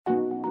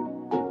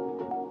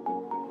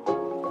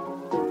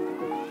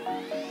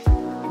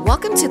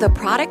Welcome to the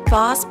Product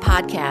Boss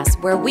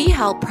Podcast, where we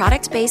help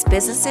product-based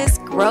businesses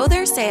grow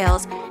their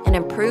sales and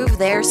improve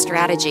their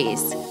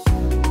strategies.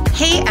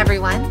 Hey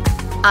everyone,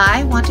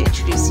 I want to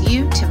introduce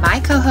you to my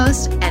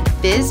co-host and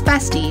biz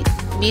bestie,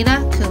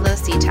 Mina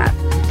Kunlo-Sitep,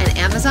 an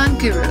Amazon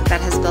guru that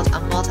has built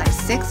a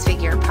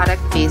multi-six-figure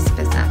product-based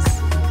business.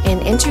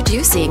 And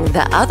introducing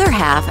the other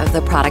half of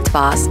the Product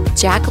Boss,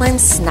 Jacqueline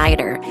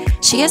Snyder.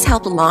 She has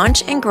helped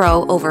launch and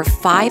grow over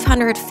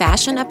 500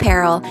 fashion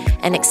apparel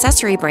and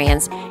accessory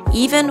brands,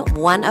 even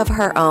one of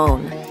her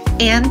own.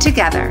 And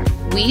together,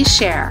 we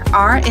share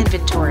our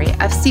inventory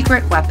of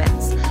secret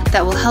weapons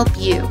that will help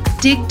you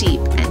dig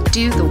deep and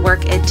do the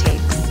work it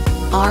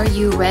takes. Are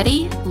you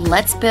ready?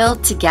 Let's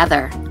build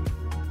together.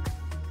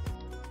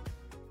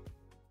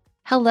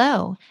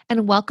 Hello,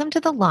 and welcome to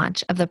the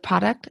launch of the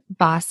Product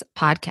Boss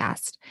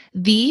Podcast,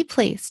 the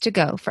place to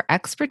go for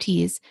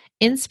expertise,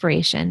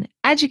 inspiration,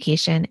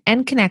 education,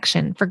 and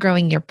connection for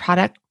growing your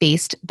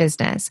product-based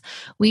business.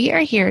 We are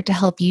here to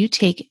help you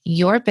take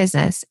your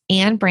business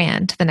and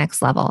brand to the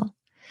next level.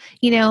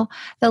 You know,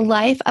 the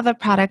life of a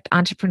product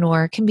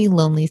entrepreneur can be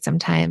lonely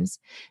sometimes.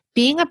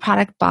 Being a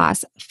product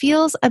boss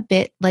feels a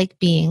bit like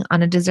being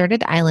on a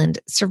deserted island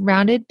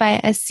surrounded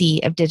by a sea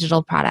of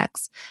digital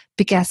products.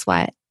 But guess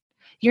what?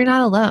 You're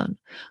not alone.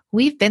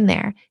 We've been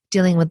there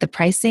dealing with the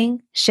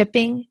pricing,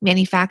 shipping,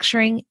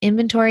 manufacturing,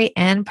 inventory,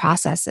 and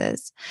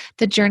processes.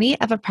 The journey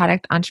of a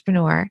product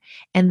entrepreneur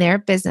and their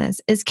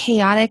business is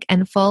chaotic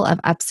and full of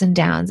ups and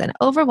downs and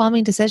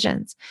overwhelming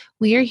decisions.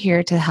 We are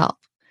here to help.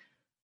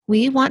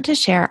 We want to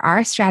share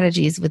our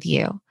strategies with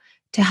you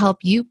to help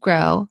you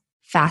grow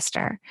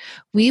faster.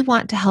 We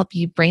want to help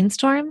you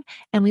brainstorm,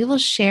 and we will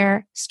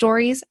share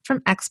stories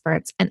from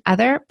experts and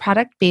other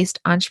product-based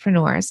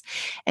entrepreneurs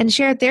and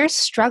share their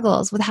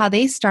struggles with how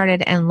they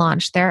started and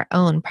launched their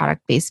own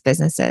product-based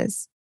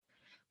businesses.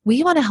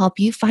 We want to help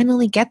you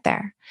finally get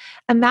there.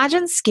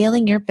 Imagine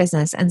scaling your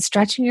business and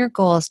stretching your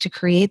goals to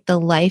create the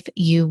life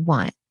you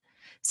want.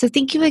 So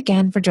thank you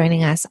again for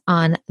joining us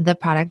on the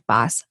Product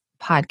Boss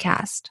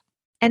Podcast.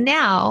 And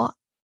now,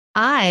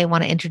 I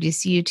want to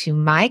introduce you to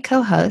my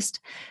co-host,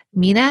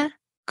 Mina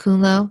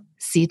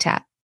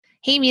Kunlo-Sitep.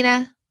 Hey,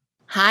 Mina.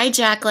 Hi,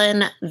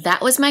 Jacqueline.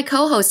 That was my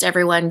co-host,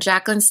 everyone,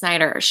 Jacqueline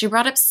Snyder. She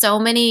brought up so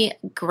many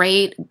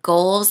great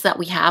goals that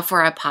we have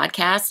for our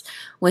podcast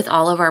with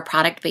all of our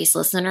product-based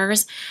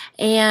listeners.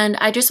 And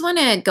I just want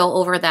to go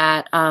over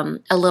that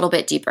a little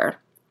bit deeper.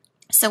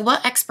 So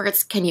what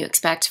experts can you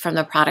expect from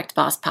the Product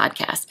Boss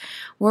Podcast?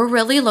 We're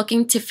really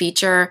looking to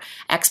feature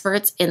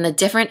experts in the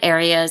different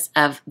areas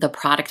of the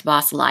Product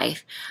Boss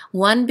life.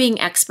 One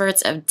being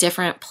experts of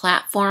different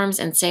platforms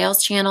and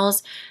sales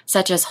channels,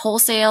 such as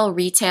wholesale,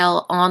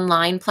 retail,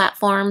 online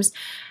platforms,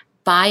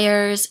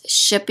 buyers,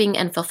 shipping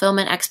and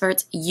fulfillment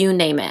experts, you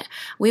name it.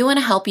 We want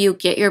to help you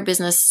get your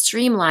business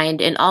streamlined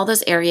in all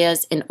those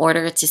areas in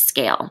order to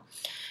scale.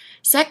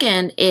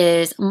 Second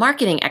is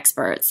marketing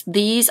experts.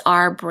 These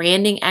are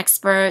branding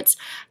experts,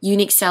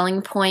 unique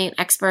selling point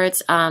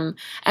experts,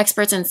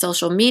 experts in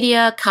social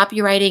media,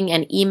 copywriting,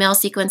 and email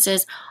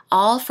sequences,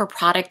 all for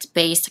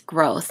product-based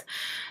growth.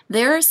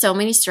 There are so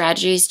many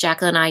strategies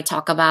Jacqueline and I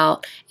talk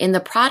about in the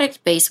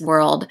product-based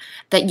world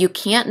that you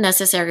can't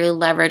necessarily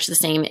leverage the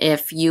same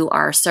if you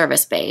are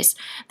service-based.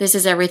 This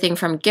is everything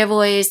from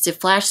giveaways to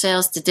flash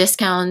sales to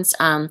discounts,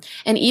 and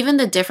even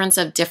the difference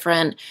of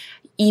different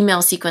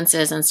email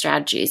sequences and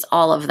strategies,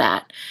 all of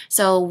that.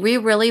 So we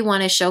really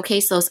want to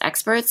showcase those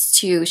experts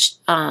to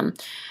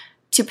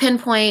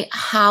pinpoint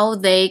how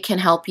they can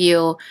help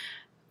you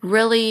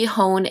really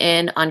hone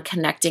in on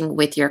connecting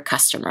with your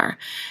customer.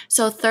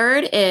 So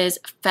third is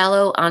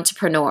fellow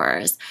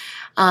entrepreneurs.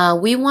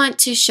 We want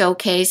to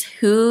showcase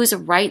who's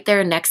right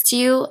there next to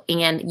you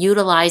and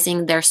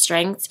utilizing their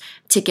strengths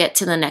to get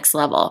to the next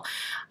level.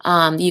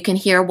 You can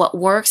hear what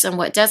works and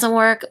what doesn't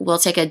work. We'll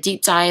take a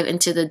deep dive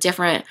into the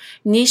different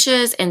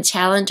niches and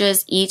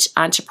challenges each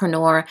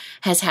entrepreneur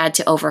has had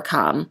to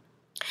overcome.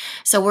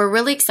 So we're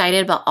really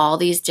excited about all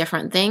these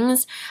different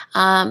things.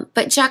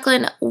 But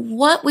Jacqueline,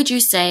 what would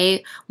you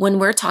say when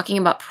we're talking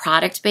about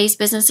product-based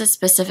businesses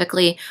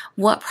specifically?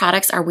 What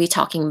products are we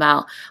talking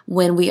about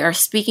when we are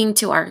speaking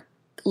to our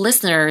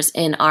listeners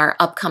in our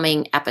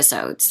upcoming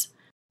episodes?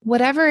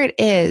 Whatever it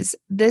is,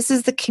 this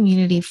is the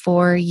community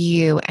for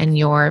you and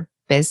your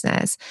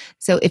business.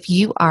 So if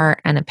you are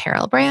an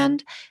apparel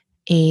brand,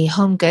 a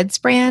home goods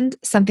brand,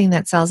 something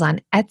that sells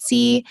on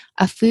Etsy,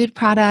 a food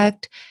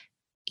product,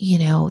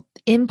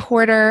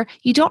 importer,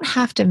 you don't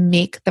have to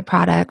make the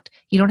product.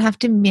 You don't have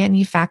to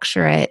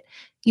manufacture it.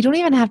 You don't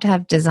even have to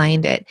have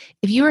designed it.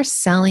 If you are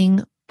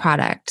selling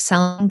product,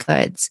 selling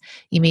goods,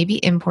 you may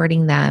be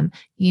importing them.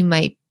 You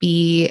might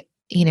be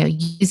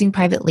using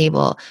private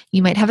label.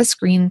 You might have a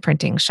screen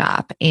printing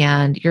shop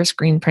and you're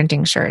screen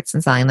printing shirts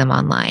and selling them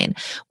online.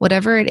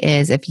 Whatever it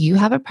is, if you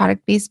have a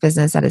product-based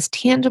business that is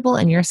tangible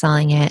and you're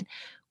selling it,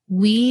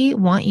 we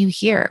want you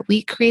here.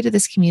 We created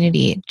this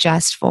community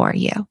just for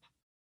you.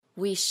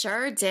 We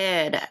sure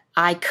did.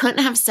 I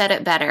couldn't have said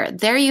it better.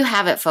 There you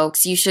have it,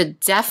 folks. You should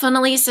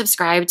definitely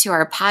subscribe to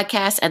our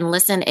podcast and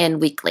listen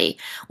in weekly.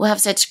 We'll have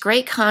such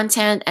great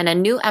content and a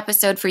new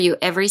episode for you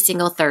every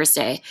single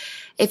Thursday.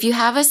 If you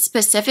have a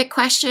specific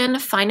question,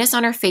 find us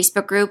on our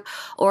Facebook group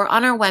or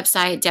on our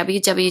website,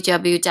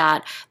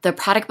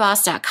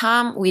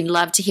 www.theproductboss.com. We'd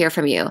love to hear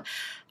from you.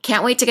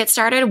 Can't wait to get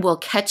started. We'll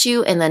catch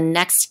you in the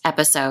next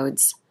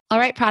episodes. All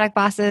right, product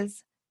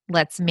bosses,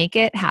 let's make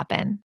it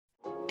happen.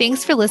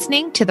 Thanks for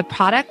listening to the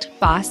Product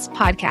Boss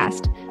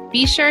Podcast.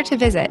 Be sure to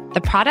visit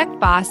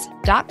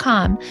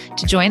theproductboss.com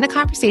to join the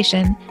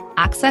conversation,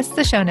 access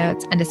the show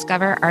notes, and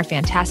discover our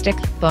fantastic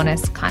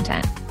bonus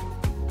content.